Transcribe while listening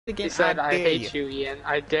again. He said, I I dare hate you. you, Ian.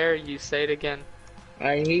 I dare you. Say it again.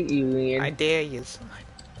 I hate you, Ian. I dare you.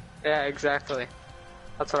 Yeah, exactly.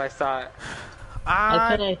 That's what I thought. I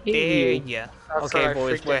said I hate dare you. you. That's Okay, what I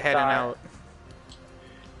boys, we're freaking heading thought. out.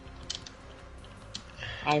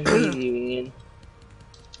 I hate you, Ian.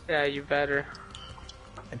 Yeah, you better.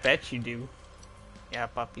 I bet you do. Yeah,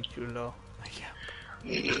 papi chulo.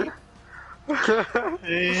 Yeah.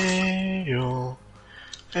 Hey yo,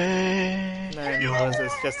 hey Then yo.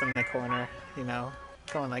 Moses just in the corner, you know,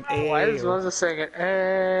 going like, Why is "Ayo." Moses singing?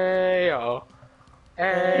 Ayo.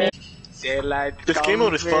 Hey. Daylight This game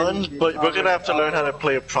mode is comes fun, in, but we're gonna have to learn how to oh.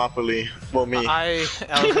 play it properly. Well, me. I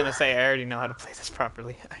was gonna say I already know how to play this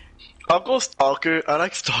properly. I'll go Stalker. I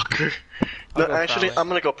like Stalker. I'll No, go actually, Prowler. I'm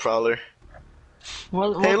gonna go Prowler.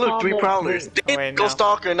 What Hey, look, 3 problem- Prowlers. Oh, wait, Go no.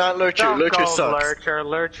 Stalker, not Lurcher. Don't Lurcher go sucks. Lurcher.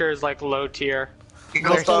 Lurcher is like low tier. Go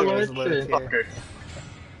Lurcher Stalker. is low Lurcher. tier. Stalker.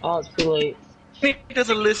 Oh, it's too late. He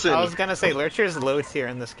doesn't listen. I was gonna say Lurcher is low tier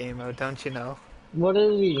in this game mode, don't you know? What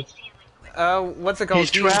is he? What's it called? He's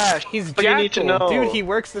trash. He's What do you Jackal. need to know? Dude, he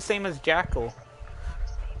works the same as Jackal.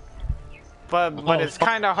 But it's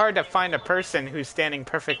kind of hard to find a person who's standing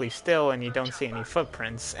perfectly still and you don't see any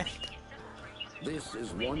footprints. This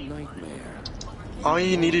is one nightmare. All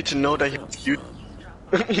you needed to know that you.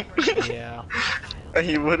 Yeah. And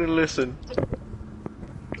he wouldn't listen.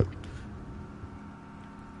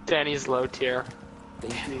 Danny's low tier. They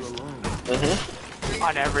feel alone.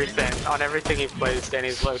 On everything. On everything he plays,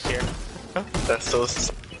 Danny's low tier. That's so.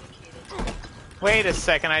 Wait a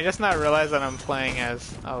second, I just not realized that I'm playing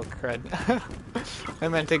as... Oh, crud. I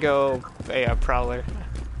meant to go a Prowler.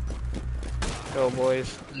 Go,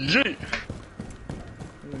 boys. Yeet.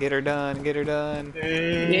 Get her done, get her done.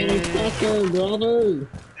 Danny Tucker, brother.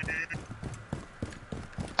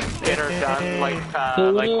 Get her done like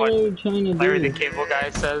So what what are you trying to Larry the do? Cable Guy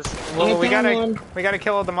says. Well, we found gotta one.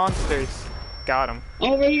 kill all the monsters. Got him.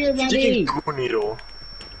 Over here, buddy. Sticking goo needle.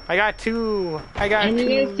 I got 2. I got And you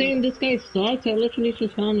 2. guys saying this guy sucks? I literally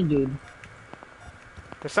just found a dude.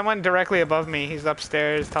 There's someone directly above me. He's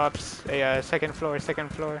upstairs, tops, second floor, second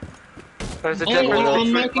floor. There's a Oh, difference I'm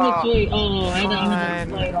between marking this way. Oh, I don't have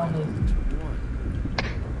Fine. a slide on this.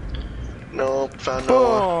 Nope, found no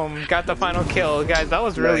one. Boom! Got the final kill. Guys, that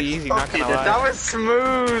was really Nice. easy, not Okay, gonna lie. That was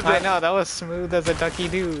smooth. I know, that was smooth as a ducky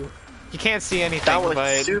do. You can't see anything, That was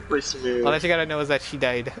but super smooth. all that you gotta know is that she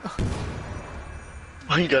died.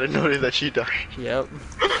 All you gotta know is that she died. Yep.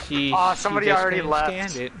 She, Somebody she just already couldn't left.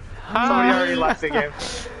 stand it. Somebody already left the game.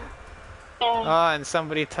 Oh, and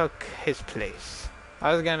somebody took his place.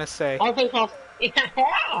 I was gonna say, I'll take off. Wait,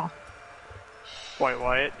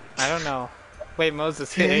 what? I don't know. Wait,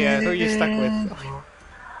 Moses, who are you stuck with?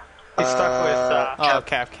 He's stuck with Oh,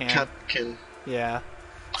 Capcan. Capcan. Yeah.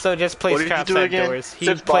 So just What place did he traps do at again? doors. He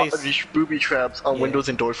Set placed. booby traps on Yeah. windows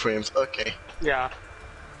and door frames. Okay. yeah.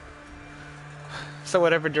 So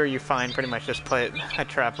whatever door you find, pretty much just put a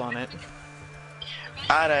trap on it.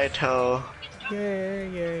 Alright, ho. Yeah,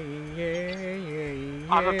 yeah, yeah, yeah, yeah.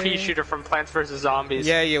 I'm a pea shooter from Plants vs Zombies.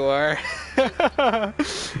 Yeah, you are.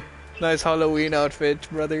 Nice Halloween outfit,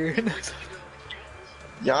 brother.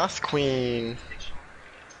 Yas, queen.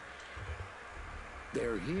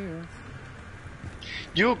 They're here.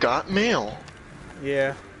 You got mail.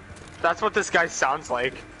 Yeah, That's what this guy sounds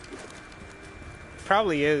like.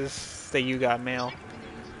 probably is the You Got Mail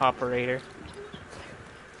operator.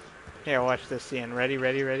 Here, watch this, Ian. Ready,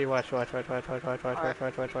 ready, ready. Watch, ready, ready, Where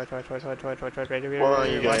are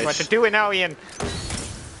you watch, guys? watch it. Do it now, Ian.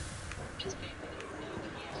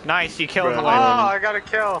 Nice, you killed Bruh. the Oh, one. I got a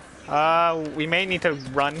kill. We may need to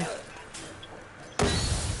run.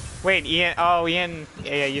 Wait, Ian. Oh, Ian.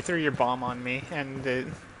 Yeah, you threw your bomb on me, and it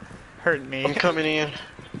hurt me. I'm coming in.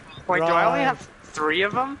 Wait, do I only Run. have 3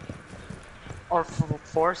 of them? Or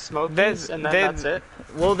 4 smokies, There's- and then there's- that's it?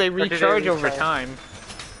 Well, they do they recharge over recharge? time.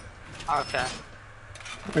 Okay.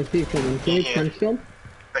 I see someone. Can you punch them?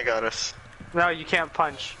 I got us. No, you can't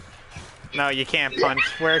punch. No, you can't punch.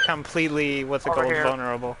 We're completely, what's it Over called, here.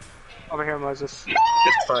 vulnerable. Over here, Moses.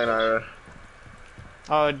 It's fine, Ira.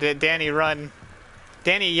 Oh, Danny, run.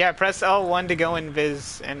 Danny, yeah, press L1 to go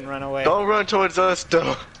invis and run away. Don't run towards us,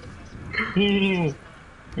 though. I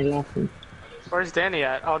lost him. Where's Danny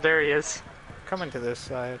at? Oh, there he is. Coming to this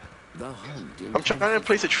side. The hunt. I'm trying to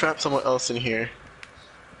place a trap somewhere else in here.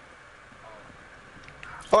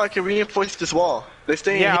 Oh, I can reinforce this wall. They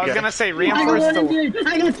stay in Yeah, here. I was gonna say I got reinforce the... 100!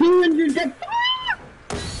 I got 200!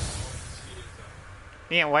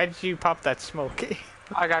 Ian, why did you pop that smoke?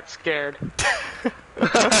 I got scared.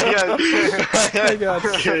 I got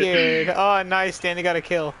scared. Oh, nice, Danny got a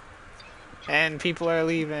kill. And people are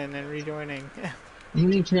leaving and rejoining.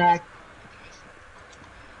 Enemy track.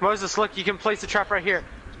 Moses, look, you can place the trap right here.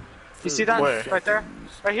 You see that? Where? Right there?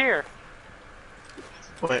 Right here.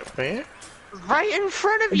 Wait, where? Right in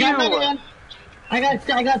front of I got another you! one. I got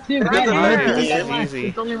two. It doesn't let me. There's It's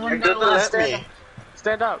easy. only one It guy doesn't left. let me.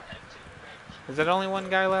 Stand up. Is that only one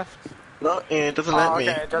guy left? No, it doesn't Oh, let okay,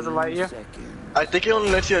 me. it doesn't let you. I think it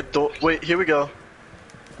only lets you a door. Wait, here we go.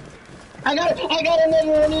 I got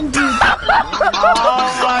another one in dude.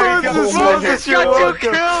 Oh Moses, you're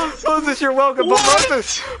welcome. Kills. Moses, you're welcome.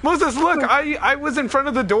 But Moses, look, I was in front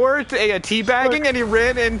of the door to a teabagging, and he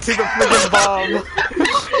ran into the friggin' bomb.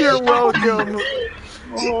 You're welcome.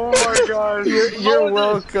 Oh my god. You're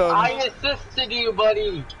welcome. I assisted you,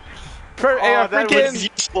 buddy. That that It's freaking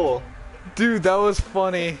useful. dude, that was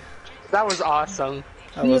funny. That was awesome.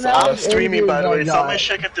 That was Dude, I'm awesome. streaming, by the way. Oh my Someone God.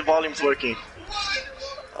 check if the volume's working.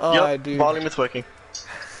 Oh, Yup, dude. volume is working.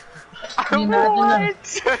 Can you imagine?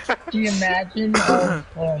 Can you imagine?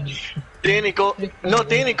 Danny, go. No,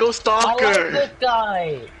 Danny, go I like stalker. this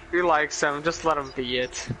guy. He likes him, just let him be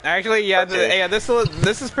it. Actually, yeah, Okay. yeah. This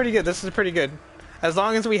is pretty good. This is pretty good. As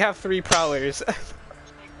long as we have 3 prowlers.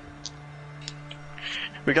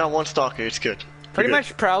 We got one stalker. It's good. Pretty We're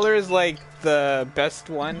much Prowler is like the best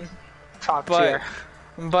one, Top but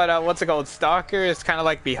tier. what's it called? Stalker is kind of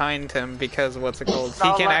like behind him because what's it called? He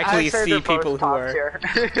No, can like, actually I'd say see they're both people who top are. tier.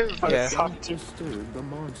 Yeah. Don't disturb the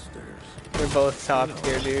monsters. They're both top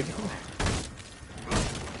tier, dude.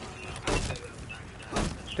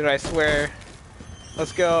 Dude, I swear.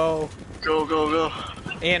 Let's go. Go, go, go.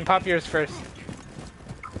 Ian, pop yours first.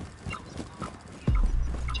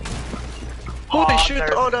 Holy shit! they're-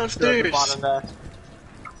 Oh, they're at the downstairs. bottom there.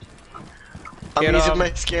 I'm Get using up.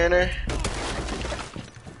 my scanner.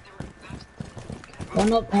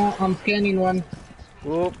 One up. I'm scanning one.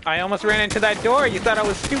 Whoop! I almost ran into that door. You thought I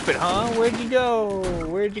was stupid, huh? Where'd you go?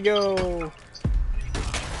 Where'd you go?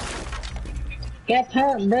 Get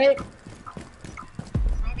hurt, mate.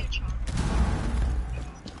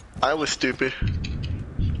 I was stupid.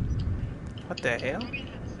 What the hell?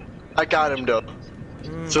 I got him though.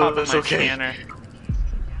 So Pop up it's my okay. scanner.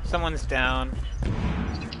 Someone's down.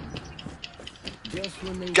 Just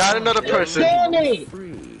when they Got want another them person. Danny.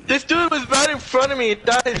 free. This dude was right in front of me.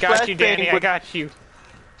 That is Got you, Danny. I got you.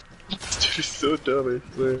 Dude is so dumb.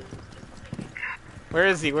 I swear. Where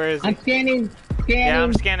is he? Where is he? I'm scanning. Yeah,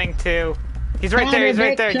 I'm Scanning. scanning too. He's right Found there. a He's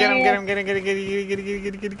right there. Get him. victim. Get him. Get him. Get him. Get him. Get him. Get him.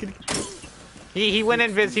 Get him. Get him. Get him. Get him. He went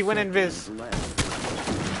invis. He went invis. Left.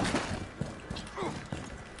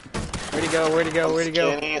 Where'd he go? Where'd he go? Where'd he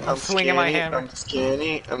go? Scanning, I'm swinging my hammer. I'm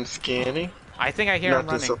scanning. I'm scanning. I think I hear him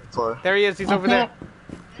Nothing running. so far. There he is. He's over there.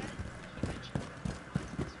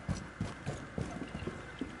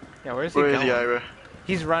 Yeah, where's he Where is going? he, Ira?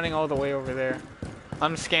 He's running all the way over there.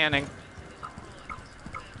 I'm scanning.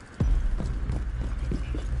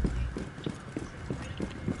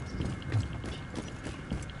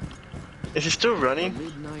 Is he still running?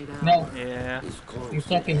 Midnight hour No, Yeah. is close. you're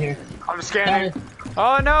stuck in here. I'm scanning. Guys,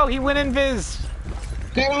 Oh no, he went invis.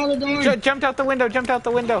 get out of the door. Jumped out the window. Jumped out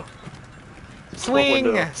the window. Swing,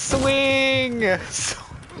 window? swing.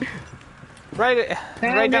 Right,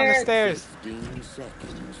 right down the there. stairs, 15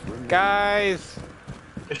 seconds remaining. guys.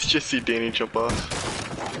 Let's just see Danny jump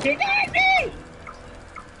off. Get out, me.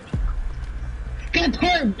 Get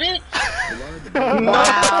hurt, bitch.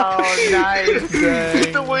 Wow, nice.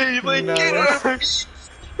 Dang. The way he like No. get her.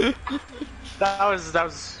 That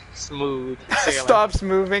was smooth sailing. Stops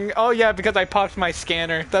moving. Oh yeah, because I popped my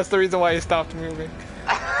scanner. That's the reason why he stopped moving.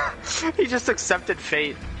 He just accepted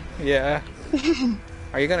fate. Yeah.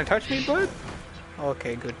 Are you gonna touch me, bud?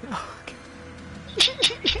 Okay, good.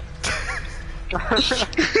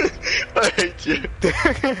 I hate you.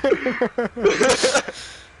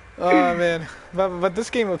 Oh man, but this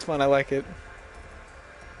game looks fun. I like it.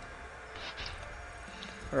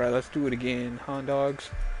 All right, let's do it again. Hot dogs.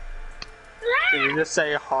 Did you just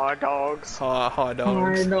say hot dogs? Hot Hard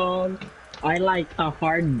dogs. dog. I like a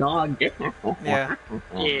hard dog. Yeah.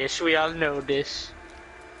 Yes, we all know this.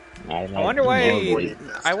 I I wonder why. Boy.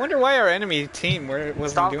 I wonder why our enemy team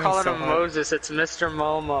wasn't Stop doing calling so him hard. Moses, it's Mr.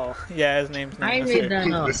 Momo. Yeah, his name's not. I made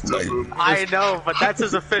that up. I know, but that's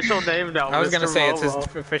his official name now. I was gonna Mr. say it's his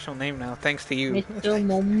Momo. official name now, thanks to you. Mr.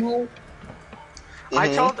 Momo.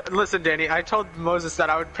 Listen, Danny, I told Moses that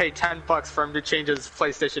I would pay $10 for him to change his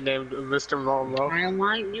PlayStation name to Mr. Momo. I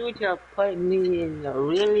want you to put me in a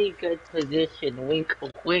really good position. Wink,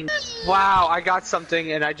 wink. Wow, I got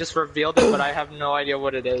something and I just revealed it, but I have no idea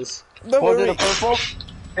what it is. Don't Was worry. it a purple?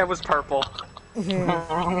 It was purple.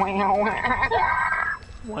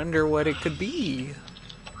 Wonder what it could be.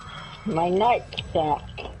 My nightsack.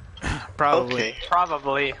 Probably. Okay.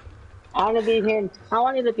 Probably. I want to be here. I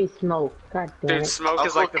wanted to be Smoke. God damn Dude, it. smoke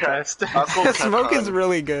is like the best. I'll go Smoke is Capcom.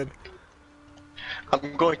 really good.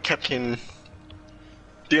 I'm going Captain.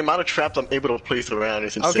 The amount of traps I'm able to place around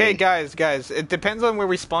is insane. Okay, guys, it depends on where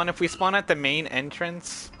we spawn. If we spawn at the main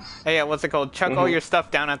entrance, hey, yeah, what's it called? Chuck all your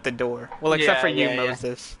stuff down at the door. Well, except Yeah, for you, yeah, yeah.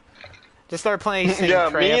 Moses. Just start placing Yeah,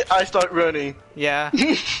 traps. me, I start running. Yeah.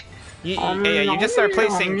 You just start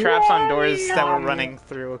placing traps on doors that we're running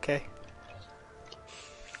through, okay?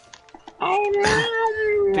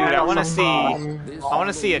 Dude, I want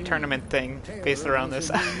to see a tournament thing based around this.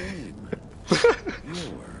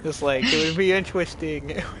 Just like, it would be interesting.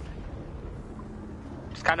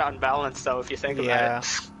 It's kind of unbalanced though, if you think Yeah. about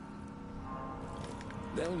it.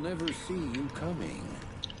 They'll never see you coming.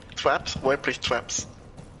 Traps? Where I place traps?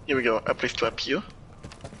 Here we go. I place trap here.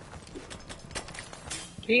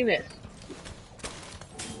 Venus.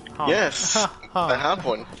 Huh. Yes, Huh. I have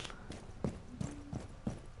one.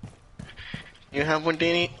 You have one,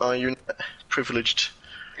 Danny? Or you're not privileged?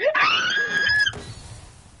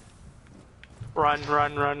 Run.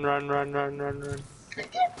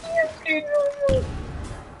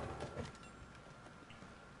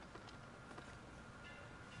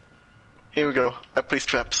 Here we go. I place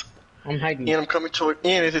traps. I'm hiding. Ian, I'm coming toward.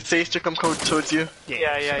 Ian, is it safe to come towards you?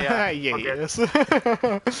 Yeah. Yes.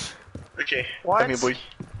 Okay. What? Come here, boy.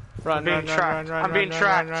 Run, being run, trapped. run, I'm being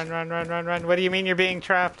run, trapped. run. What do you mean you're being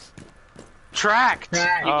trapped? Tracked!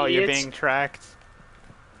 Tracked. Oh, you're idiots. being tracked.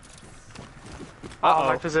 Oh, my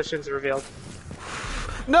Uh-oh. position's revealed.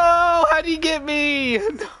 No! How'd he get me?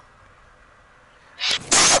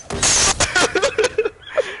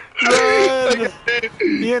 Run!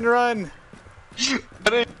 Ian, run!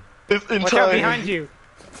 It's in Watch time. out behind you.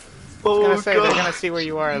 Oh, Gonna say they're God. gonna see where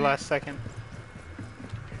you are at last second.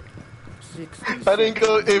 60 I didn't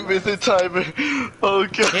go invis in time. Oh,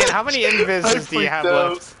 God. Ian, how many I invises do you have freaked out.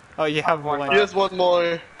 left? Oh, you have one. Here's one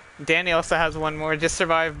more. Danny also has one more. Just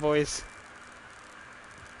survive, boys.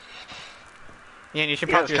 Ian, you should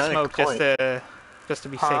Yeah, pop it's your kinda smoke coin. just to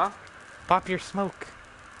be Huh? safe. Pop your smoke.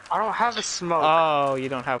 I don't have a smoke. Oh, you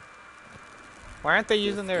don't have. Why aren't they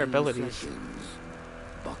using their 15 abilities? seconds.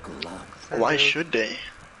 Buckle up. Why should they?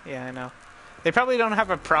 Yeah, I know. They probably don't have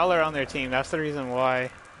a prowler on their team. That's the reason why.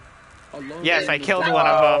 Alone Yes, I in the killed dark, one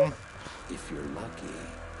of them. if you're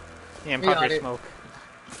lucky. Ian, pop got your it. smoke.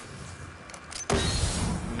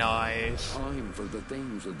 Nice. Time for the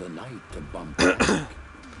things of the night to bump back.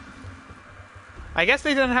 I guess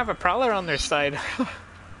they didn't have a prowler on their side.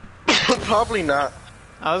 Probably not.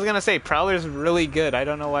 I was gonna say prowler's really good. I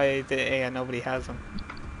don't know why nobody has them.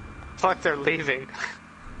 It's like they're leaving.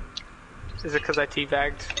 Is it because I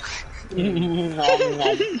teabagged?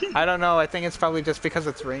 I don't know. I think it's probably just because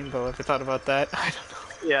it's rainbow. If you thought about that, I don't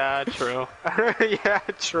know. Yeah, true. Yeah,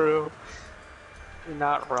 true. You're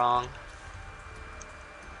not wrong.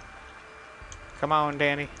 Come on,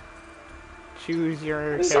 Danny. Choose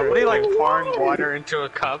your Somebody character. like pouring water into a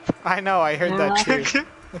cup. I know. I heard that too.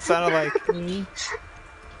 It sounded like.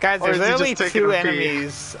 Guys, Or there's is he only just taking two a pee?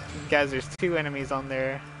 enemies. Guys, there's two enemies on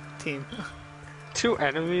their team. 2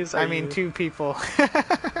 enemies? I mean, 2 people.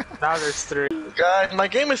 Now there's 3. Guys, my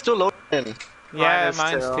game is still loading. Yeah, is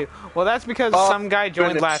mine's too. too. Well, that's because Oh, some guy joined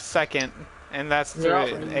goodness. last second, and that's through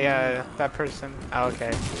that person. Oh,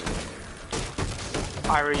 okay.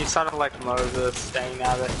 Ira, you sounded like Moses saying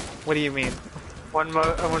that. What do you mean? When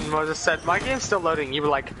Moses said, my game's still loading, you were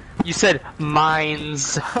like, you said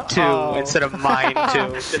mines too Oh. instead of mine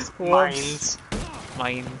too. Just Whoops. mines.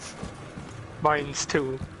 Mines. Mines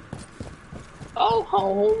too. Oh,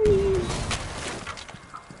 homie.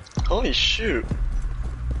 Holy shoot.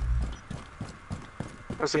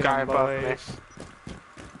 There's a Get guy 'em, above me. boys.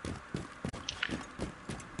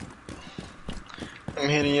 I'm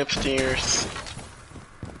heading upstairs.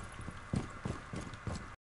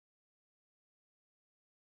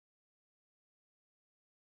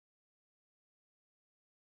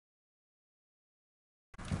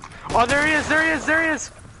 Oh, there he is! There he is! There he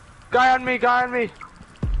is! Guy on me! Guy on me!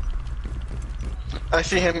 I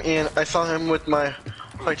see him, Ian. I saw him with my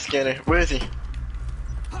heart scanner. Where is he?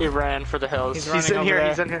 He ran for the hills. He's He's running in over here. there.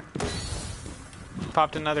 He's in here.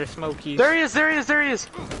 Popped another smoky. There he is! There he is! There he is!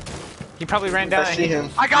 He probably ran down. I see him.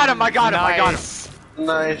 I got him! I got him! I got him! Nice.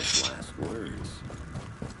 Nice. Last words.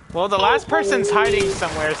 Well, the last person's hiding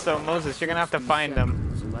somewhere, so Moses, you're gonna have to find him.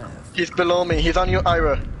 Seconds left. He's below me. He's on you,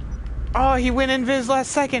 Ira. Oh, he went invis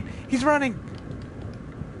last second. He's running.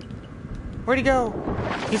 Where'd he go?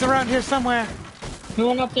 He's around here somewhere. You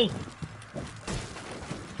went up there.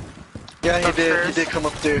 Yeah, he did. He Upstairs? did come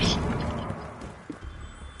upstairs.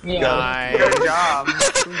 Yeah. Nice. Good job!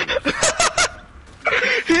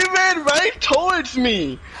 He ran right towards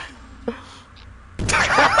me.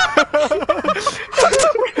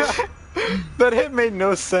 That hit made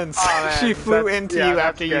no sense. Oh, man, She flew that's- into yeah, you that's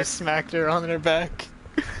after you good. smacked her on her back.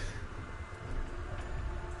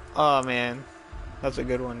 Oh man, that's a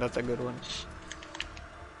good one. That's a good one.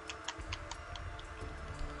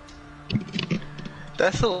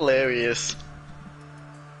 That's hilarious.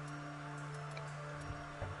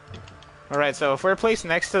 All right, so if we're placed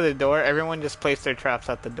next to the door, everyone just place their traps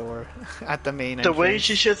at the door, at the main The entrance.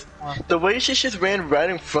 way she just ran right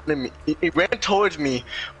in front of me. It ran towards me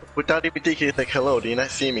without even thinking. It's like, hello, do you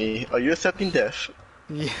not see me? Are you accepting death?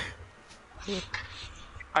 Yeah.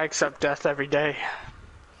 I accept death every day.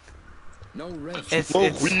 No rest. It's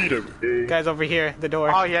weed every day. guys over here, the door.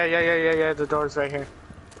 Oh yeah. The door's right here.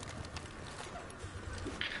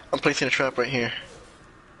 I'm placing a trap right here.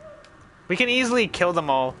 We can easily kill them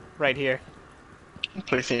all right here. I'm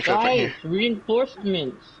placing a trap right Guys, here.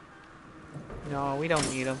 reinforcements. No, we don't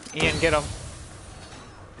need them. Ian, get them.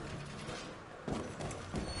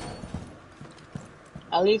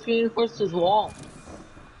 At least reinforce this wall.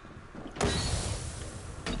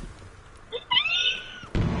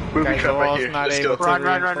 Moving Guys, the trap right wall's here. not Let's able go. to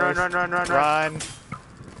Run. reinforce. Run.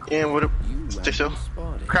 And what? You Stay still. randomly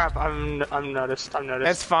spotted. Crap, I'm noticed. I'm noticed.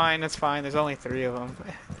 It's fine. It's fine. There's only 3 of them.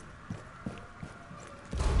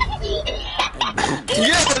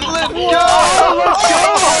 Yes, let's go!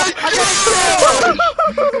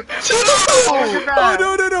 Oh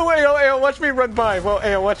no! Wait, Ayo, watch me run by. Well,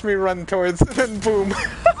 Ayo, watch me run towards, then boom.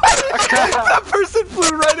 That person flew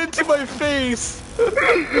right into my face.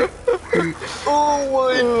 Oh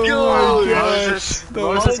my Oh god! my gosh.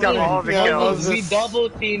 Moses got all the Yeah, kills. We double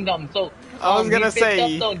teamed them. So I was gonna he say-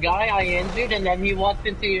 picked up the guy I injured, and then he walked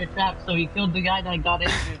into your trap, so he killed the guy that got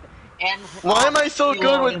injured. And Why am I so he good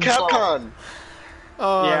allowed with himself. Capcom?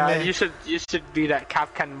 Oh Yeah, man. you should be that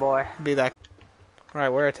Capcan boy. Be that. All right,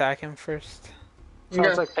 we're attacking first. Sounds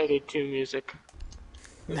Yeah. like Payday 2 music.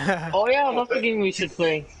 Oh yeah, that's the game we should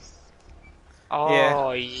play.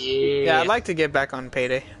 Oh yeah. Yeah, I'd like to get back on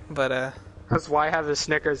Payday, but Because why have a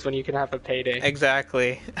Snickers when you can have a Payday?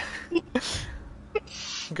 exactly.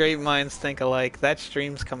 Great minds think alike. That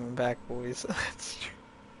stream's coming back, boys. That's true.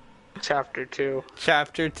 Chapter 2.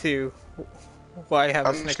 Chapter 2. Why have a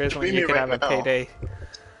I'm Snickers when you streaming can right have a now. Payday?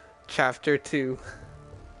 Chapter 2.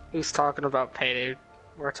 Who's talking about Payday?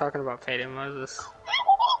 We're talking about Payday, Moses.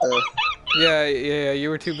 Yeah, you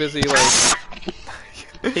were too busy, like...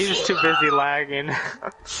 He was too busy lagging.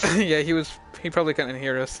 Yeah, he probably couldn't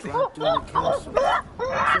hear us. Trapped in a castle,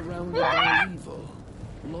 surrounded by evil,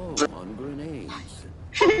 low on grenades.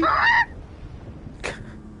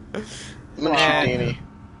 Man.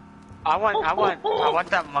 I want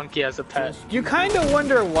that monkey as a pet. You kind of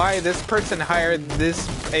wonder why this person hired this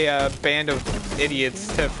band of idiots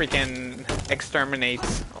to freaking exterminate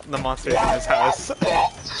the monsters in his house.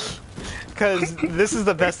 Because this is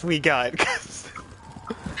the best we got.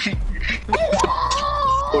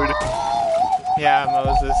 Yeah,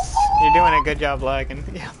 Moses, you're doing a good job lagging.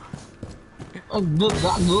 Yeah.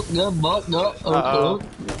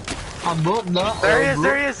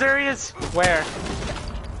 There he is! Where?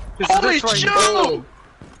 Holy This way. Joe!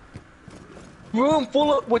 Room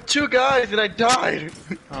full up with 2 guys and I died.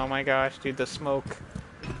 Oh my gosh, dude, the smoke.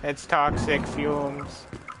 It's toxic fumes.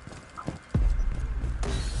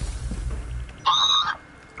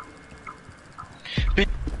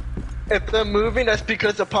 If they're moving, that's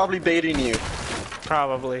because they're probably baiting you.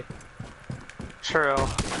 Probably. True.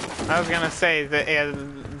 I was gonna say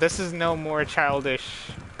that this is no more childish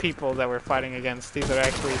people that we're fighting against. These are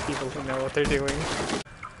actually people who know what they're doing.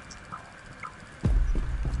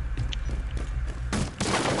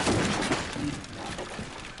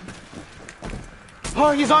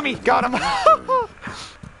 Oh, he's on me! Got him!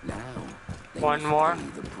 Now, they One must more? pay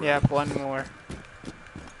the price. Yep, one more.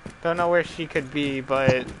 Don't know where she could be,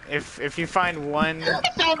 but if you find one...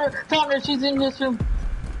 Found her, she's in this room.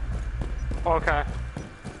 Okay.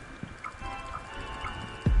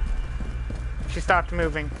 She stopped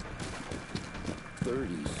moving. 30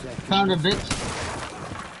 seconds. Found her, bitch.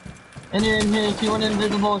 In here, she went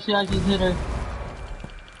invisible, she actually hit her.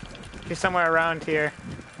 She's somewhere around here.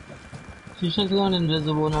 She's just going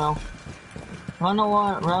invisible now. Run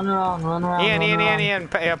around, run around. Ian,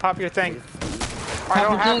 pop your thing. I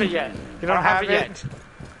don't have thing. it yet. You don't have it? yet.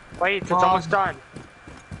 Wait, it's almost done.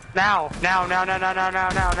 Now.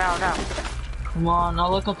 Come on, now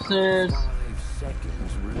look upstairs. 5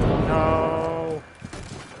 seconds remaining. No.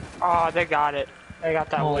 Oh, they got it. They got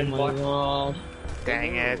that Oh win, my boy. god.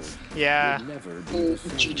 Dang it. Yeah. Will never be the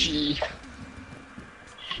same. GG.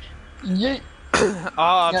 Yeah.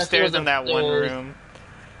 All Yeah, she upstairs was in that one upstairs. room.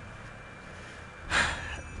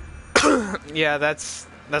 Yeah, that's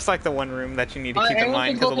like the one room that you need to keep in Everyone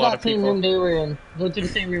mind can because go a to lot that of same room people. they were in. Go to the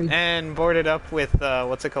same room. And board it up with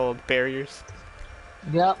what's it called? Barriers.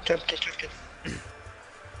 Yep. Come.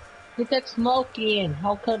 Get that smoky in.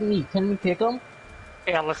 How come me? Can we pick him?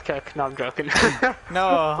 Yeah, let's kick. No, I'm joking. No,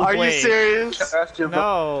 Are wait. you serious? Ask your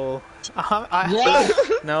No. Yeah.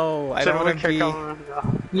 No, I Should don't we want to kick be. him?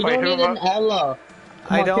 You Wait, don't who need an vote- Ella.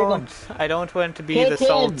 Come I on, pick don't. I don't want to be Kick the him.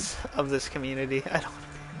 salt of this community. I don't.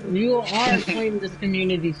 him. You are playing this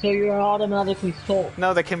community, so you're automatically sold.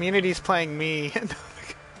 No, the community's playing me.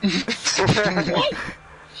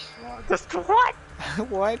 Just what?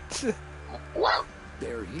 What?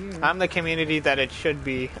 They're here. I'm the community that it should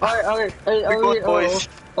be. Alright, hey, Big over here, boys.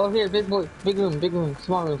 oh, here, big boy, big room,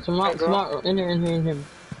 smart room, smart room, in here,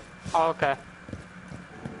 Oh, okay.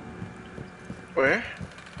 Where?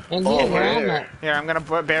 and Oh, here, where I'm where? at. Here, I'm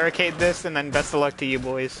gonna barricade this, and then best of luck to you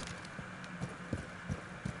boys.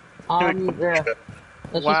 Yeah. Let's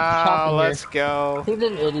just Wow, chop in let's go. here. He's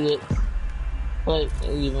an idiot. But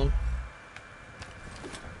even.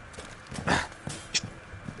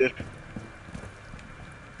 Dude.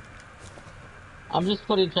 I'm just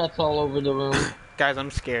putting chats all over the room. Guys,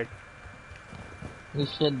 I'm scared. We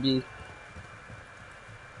should be.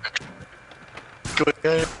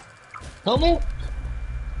 Good. Hello?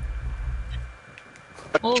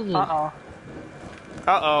 Holy. Uh-oh.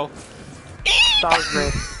 Uh-oh. That was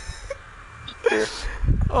me.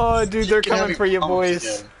 Oh, dude, they're Chicken coming for you, having boys.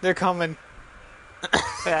 pumpkin. They're coming.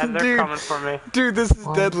 Yeah, they're Dude. coming for me. Dude, this is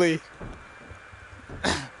deadly.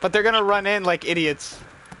 But they're gonna run in like idiots.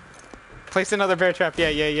 Place another bear trap. Yeah,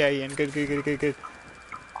 Ian. Good.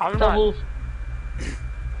 I'm not. Double.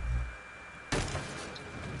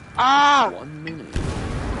 Ah! 1 minute.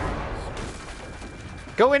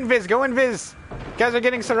 Go invis. Guys are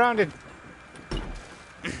getting surrounded.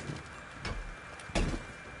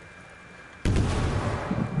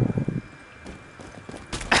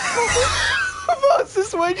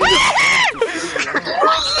 Moses, why'd you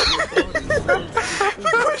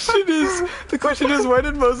the question is, why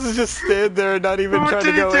did Moses just stand there and not even What try to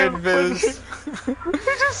did he go do? invis?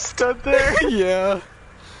 He just stood there. Yeah.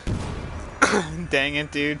 Dang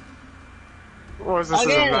it, dude. Moses is a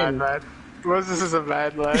Again. bad lad. Moses is a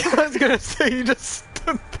bad lad. I was gonna say you just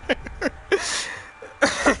stood there.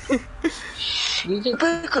 You just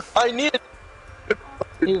I need it.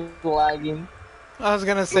 keep lagging. I was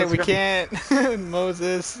gonna say Let's we go. can't.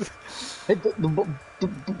 Moses.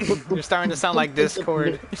 You're starting to sound like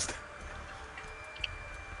Discord.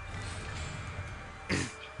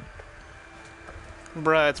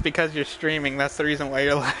 Bruh, it's because you're streaming. That's the reason why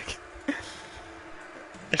you're lagging.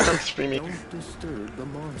 I start screaming. Don't disturb the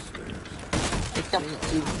monsters.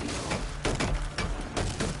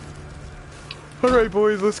 Alright,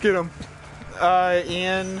 boys, let's get them.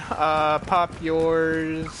 Ian, pop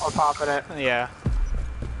yours. I'm popping it. Yeah.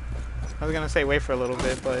 I was gonna say wait for a little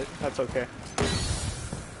bit, but that's okay.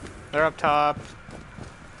 They're up top.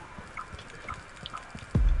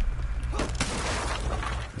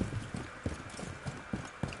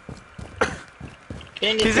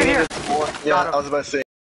 He's in here. Yeah, I was about to say.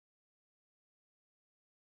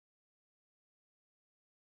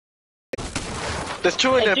 There's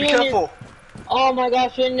two in there, be two in here. careful. Oh my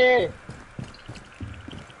gosh, in there!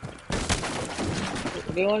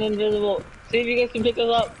 Going invisible. See if you guys can pick us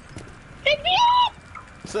up. Pick me up!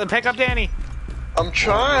 So pick up Danny. I'm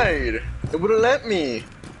tried. It wouldn't let me.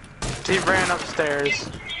 He ran upstairs.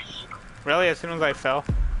 Really? As soon as I fell?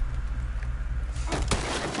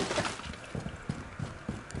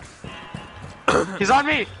 He's on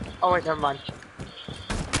me! Oh wait, never mind.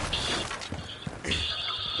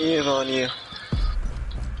 He is on you.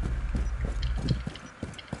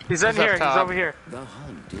 He's in He's up here, he's top. over here. The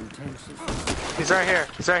hunt intensifies. He's right here,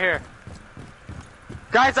 he's right here.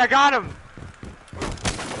 Guys, I got him!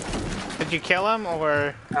 Did you kill him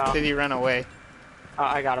or No. did he run away?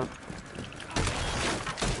 I got him.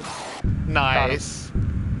 Nice.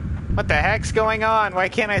 What the heck's going on? Why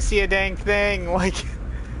can't I see a dang thing? Why can't...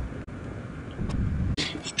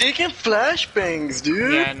 Taking flashbangs,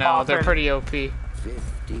 dude. Yeah, no, they're Often. pretty OP. 15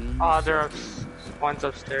 Oh, they're up. seconds. One's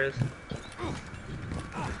upstairs.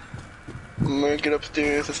 I'm gonna get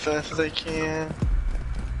upstairs as fast as I can.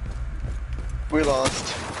 We lost.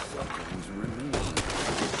 Seconds remain.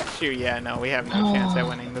 Shoot, yeah, no, we have no chance at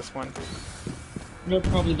winning this one. They're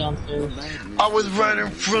probably downstairs. Madness I was right in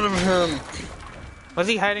front of him. Was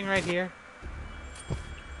he hiding right here?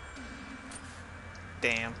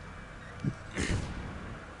 Damn.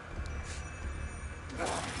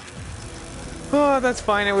 Oh, that's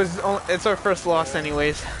fine. It's our first loss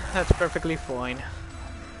anyways. That's perfectly fine.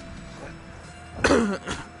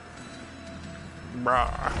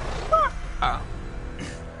 Bruh.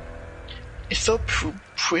 It's so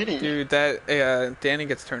pretty. Dude, that Danny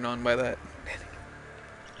gets turned on by that.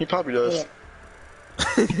 He probably does.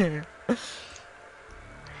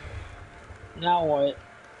 Now what?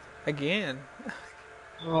 Again.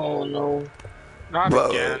 Oh no. Not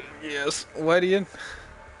again. Yes. What, Ian?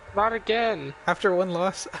 Not again. After one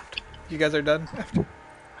loss? You guys are done? After...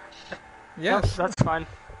 Yes. That's fine.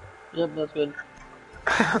 Yep, that's good.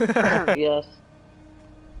 Yes.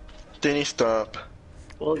 Danny, stop.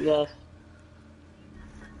 Well, yes.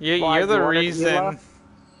 You're the reason.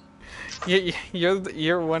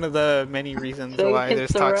 You're one of the many reasons So why you can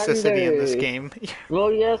there's toxicity in this surrender. game.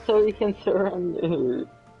 Well, yes, so you can surrender.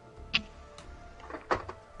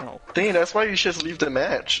 Oh. Danny, that's why you should just leave the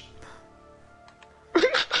match.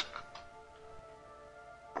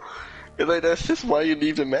 It's like, that's just why you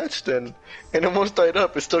leave the match then. And almost died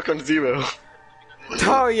up, it's stuck on 0.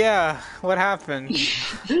 Oh yeah, what happened?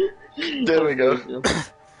 There we go.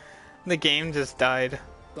 The game just died.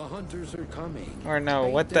 The hunters are coming. Or no,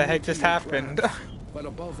 Fight what the them heck into just your happened? grasp, but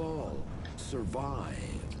above all, survive.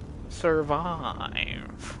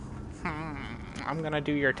 Survive. I'm gonna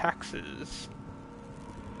do your taxes.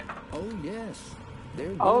 Oh yes.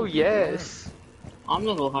 They're Oh going to yes. I'm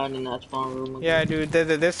gonna go hide in that spawn room again. Yeah, dude,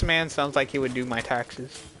 this man sounds like he would do my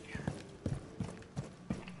taxes.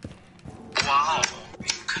 Wow, you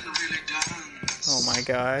couldn't really dance. Oh my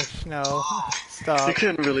gosh, no. You Stop.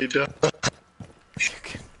 couldn't really do.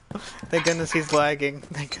 Thank goodness he's lagging.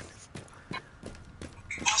 Thank goodness.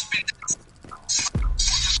 You must be dance.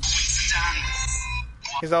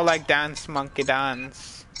 He's all like dance monkey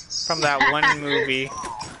dance from that one movie.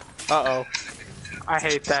 Uh-oh. I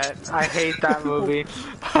hate that. I hate that movie.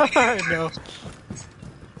 I know.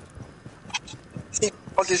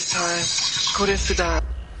 All this time, couldn't sit down.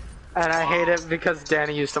 And I hate it because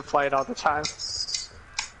Danny used to play it all the time.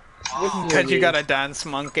 Cause you gotta dance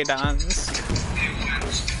monkey dance.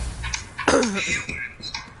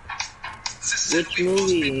 Which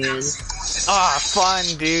movie, Ian? Ah, fun,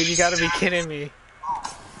 dude. You gotta be kidding me.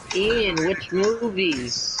 Ian, which movie?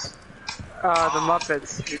 The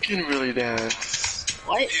Muppets. You can really dance.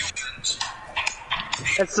 What?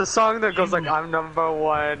 It's the song that goes like, I'm number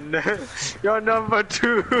 1, you're number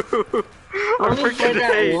 2. I I only played freaking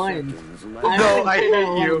that hate. one. No, I only played that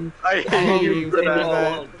hate you. one. I hate you for played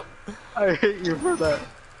that. one. I hate you for that.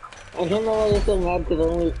 I don't know why you're so mad because I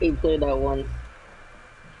only played that one.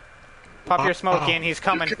 Pop your smoke in, he's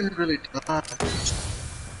coming. You can really dance.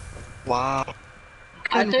 Wow.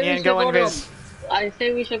 I say, Ian, go invis. I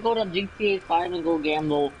say we should go to GTA 5 and go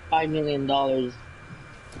gamble $5 million.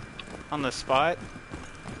 On the spot?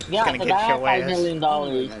 Yeah, gonna so get I have your $5 ass.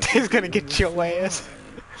 million. He's gonna get your ass.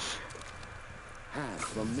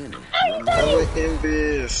 Half a minute. I'm in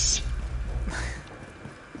this.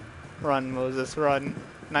 Run, Moses, run.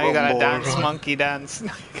 Now you One gotta more. dance monkey dance.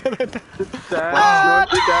 Now you gotta dance. How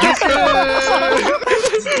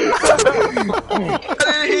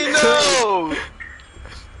did he know?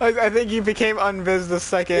 I think you became unvis the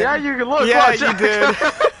second. Yeah, you can look. Yeah, watch. you did.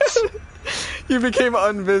 You became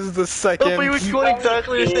unvis the second. But he was going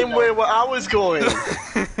exactly the same way where I was going.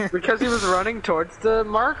 Because he was running towards the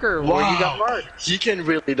marker where you got marked. He can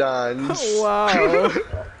really dance. Wow.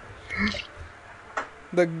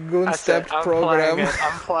 The Goon I said, Stepped I'm program. playing it.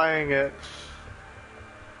 I'm playing it.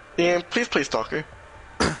 Ian, please play Stalker.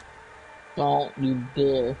 Don't you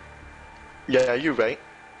dare. Yeah, you're right.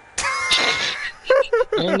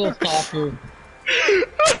 I'm gonna stop you.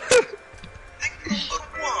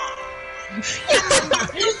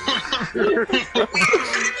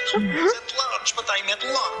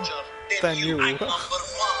 Than you.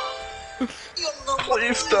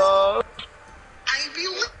 Please stop. I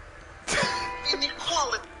believe in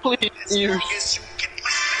equality. Please, you.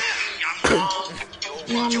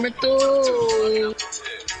 Number 2.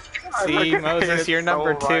 See, Moses, you're so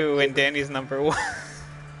number much. 2 and Danny's number 1.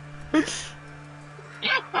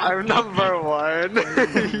 I'm number 1.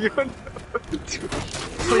 You're number 2.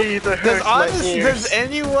 Please, it hurts my ears. Does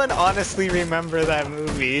anyone honestly remember that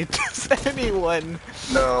movie? Does anyone?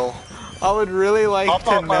 No. I would really like I'll to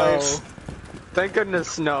pop know. mine. Thank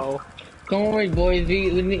goodness, no. Don't worry, boys.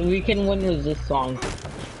 We can win with this song.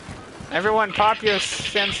 Everyone pop your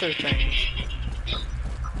sensor things.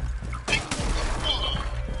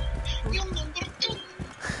 You're number 2.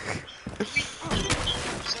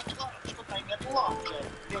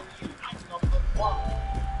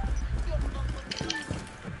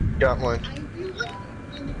 Got one. I believe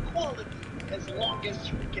in equality as long as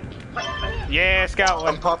you can fight. Yes, got I'm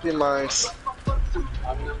one. popping mine.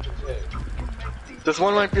 There's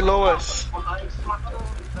one right below us.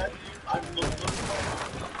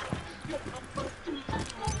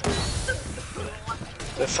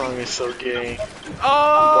 That song is so gay. Why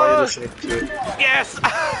are you Oh, listening to it? yes!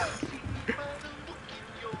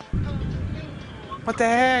 What the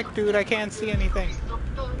heck, dude? I can't see anything.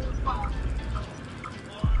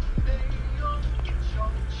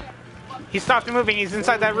 He stopped moving. He's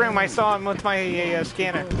inside that room. I saw him with my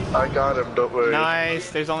scanner. I got him, don't worry.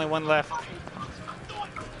 Nice. There's only one left.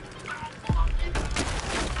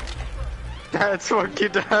 That's monkey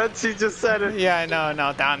dance. He just said it. Yeah, I know.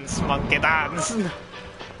 No, dance, monkey dance.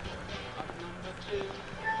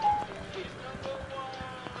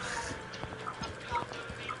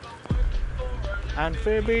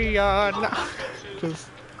 Amphibian. Just...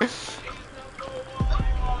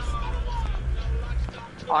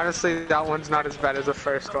 Honestly, that one's not as bad as the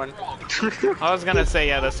first one. I was gonna say,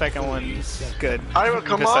 yeah, the second one's good. Ira,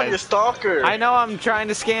 come on, you stalker! I know, I'm trying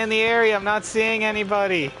to scan the area. I'm not seeing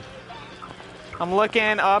anybody. I'm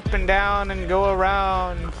looking up and down and go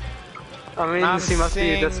around. I mean, I'm he must be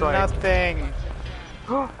seeing this way. nothing.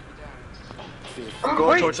 I'm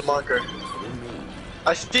going towards the marker.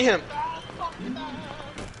 I see him!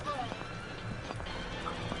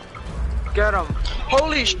 Get him!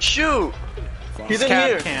 Holy shoot! He's in Cat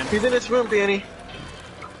here! can. He's in this room, Danny!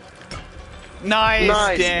 Nice,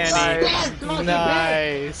 Nice. Danny. Nice.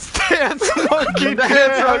 Nice. Dance monkey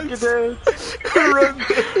dance.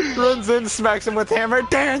 Runs in, smacks him with hammer.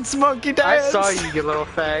 Dance monkey dance. I saw you, you little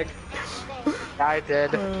fag. I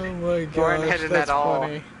did. Oh my god. weren't hidden at all.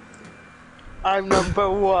 Funny. I'm number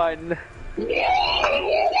one.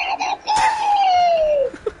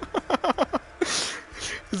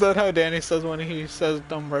 Is that how Danny says when he says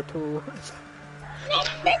number two?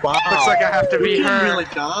 Wow. Looks like I have to be you can her. really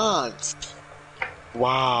dance.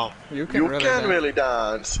 Wow. You can really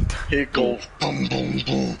dance. He goes boom boom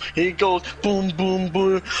boom. He goes boom boom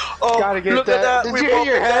boom. Oh, Gotta get look that. at that. Did We you hit both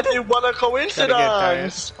your did head? that in one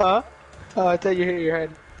coincidence. Huh? Oh, I thought you hit your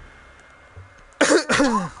head.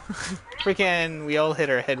 Freaking, we all hit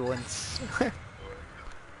our head once.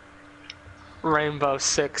 Rainbow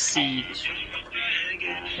Six Siege.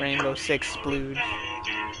 Rainbow Six Blue.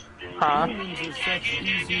 Huh? Humans are such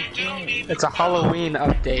easy prey. It's a Halloween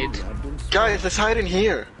update. Guys, let's hide in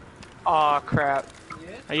here. Aw, crap.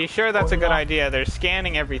 Are you sure that's a good idea? They're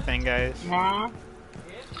scanning everything, guys. Huh?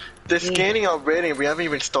 They're scanning already. We haven't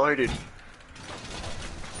even started.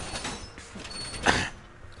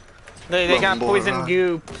 They got Rumble poison around.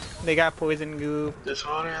 goop. They got poison goop. This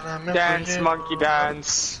one and I'm Dance, monkey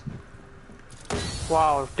dance.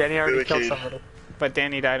 Wow, Danny already killed Barricade. somebody. But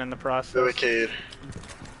Danny died in the process. Barricade.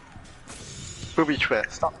 Booby trap.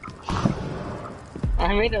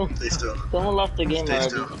 I made him. Stay still. Someone left the game Stay already.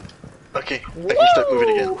 still. Okay, I can start moving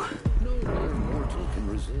again. No mere mortal can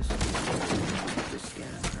resist the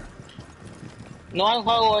scanner. No, I'm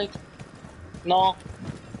Hallway. No.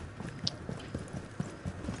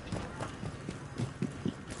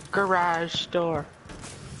 Garage door.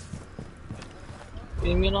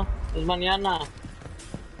 Dímelo. Es mañana.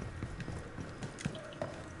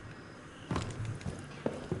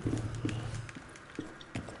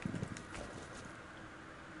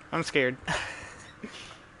 I'm scared.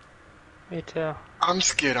 Me too. I'm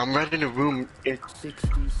scared. I'm right in the room.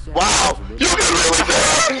 67 Wow! You can really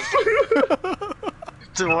dance!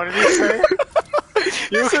 So what did he say?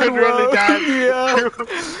 You said can really wow. dance. Yeah.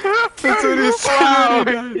 That's what he said. Wow,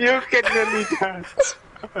 you can really dance.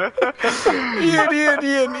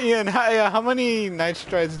 Ian. How many night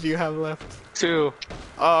strides do you have left? 2.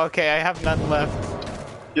 Oh, okay. I have none left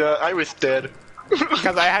Yeah, I was dead.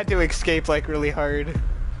 because I had to escape like really hard.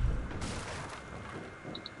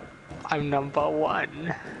 I'm number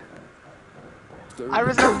 1. I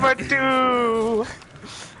was number 2.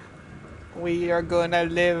 We are gonna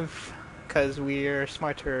live because we're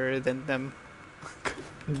smarter than them.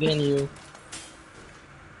 Then you.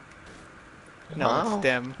 No, Wow. it's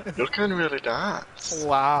them. You can really dance.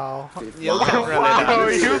 Wow. You Wow. can really Wow,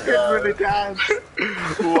 dance. you can really dance.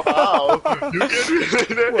 Wow! You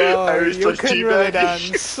can really dance. Wow, Irish you touch can teabag. really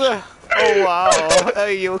dance. Oh wow,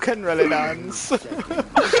 you can really dance.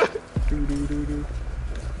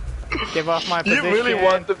 Give off my You position. really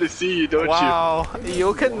want them to see you, don't Wow,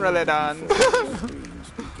 you can really dance.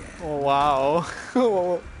 Oh, wow.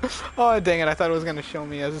 Oh dang it, I thought it was gonna show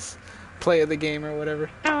me as play of the game or whatever.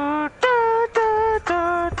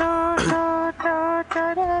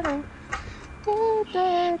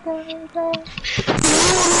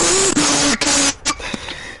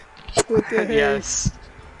 What the heck? Yes.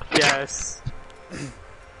 Yes.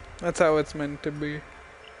 That's how it's meant to be. you?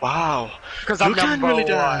 Wow! Because You I'm can number really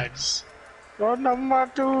 1. dance. You're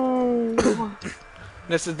number 2.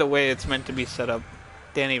 This is the way it's meant to be set up.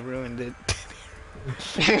 Danny ruined it.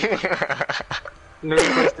 New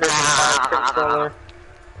PlayStation 5 controller.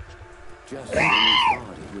 Just when you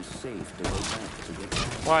thought it was safe to go back to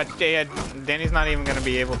get Watch, yeah, Danny's not even gonna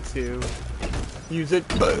be able to use it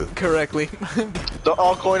correctly. They're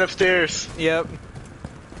all going upstairs. Yep.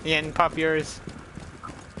 Yeah, and pop yours.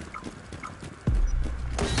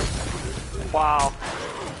 Wow.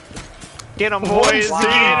 Get him, boys!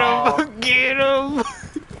 Wow. Get him!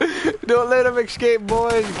 Get him! Don't let him escape,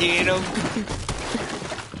 boys! Get him!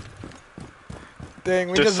 Dang,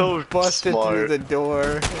 we They're just so busted smart. through the door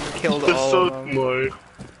and killed They're all so of them. smart.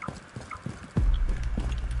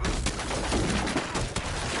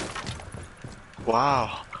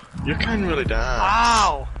 Wow, you can really dance.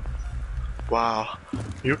 Wow. Wow,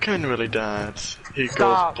 you can really dance. He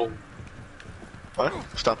Stop. goes boom. What?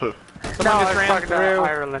 Stop who? Someone No, just I'm ran talking about through.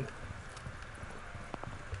 Ireland.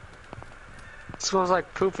 It smells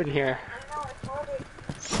like poop in here.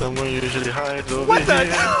 Someone usually hides over What the?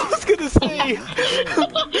 here. I was gonna say.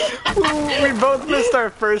 We both missed our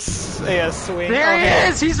first swing. There he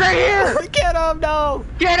is! He's right here! Get him! No!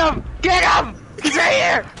 Get him! Get him! He's right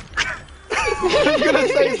here! I was gonna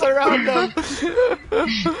say surround him.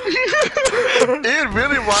 Ian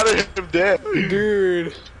really wanted him dead. Dude,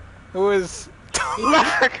 it was.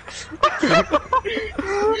 Look!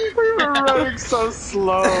 We were running so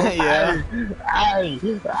slow. Yeah.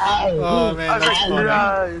 Oh man, that's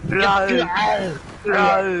funny.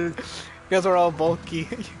 You guys are all bulky.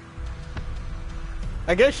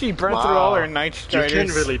 I guess she burnt through all her night You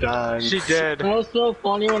striders. can really dance. She did. It was so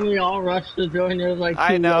funny when we all rushed the door and there was like two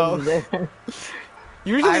I know. legs there.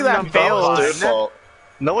 Usually I'm that number fails. It's their fault.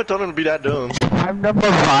 No one told him to be that dumb. I'm number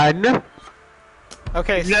 1.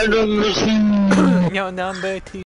 Okay, so, yo, number 2.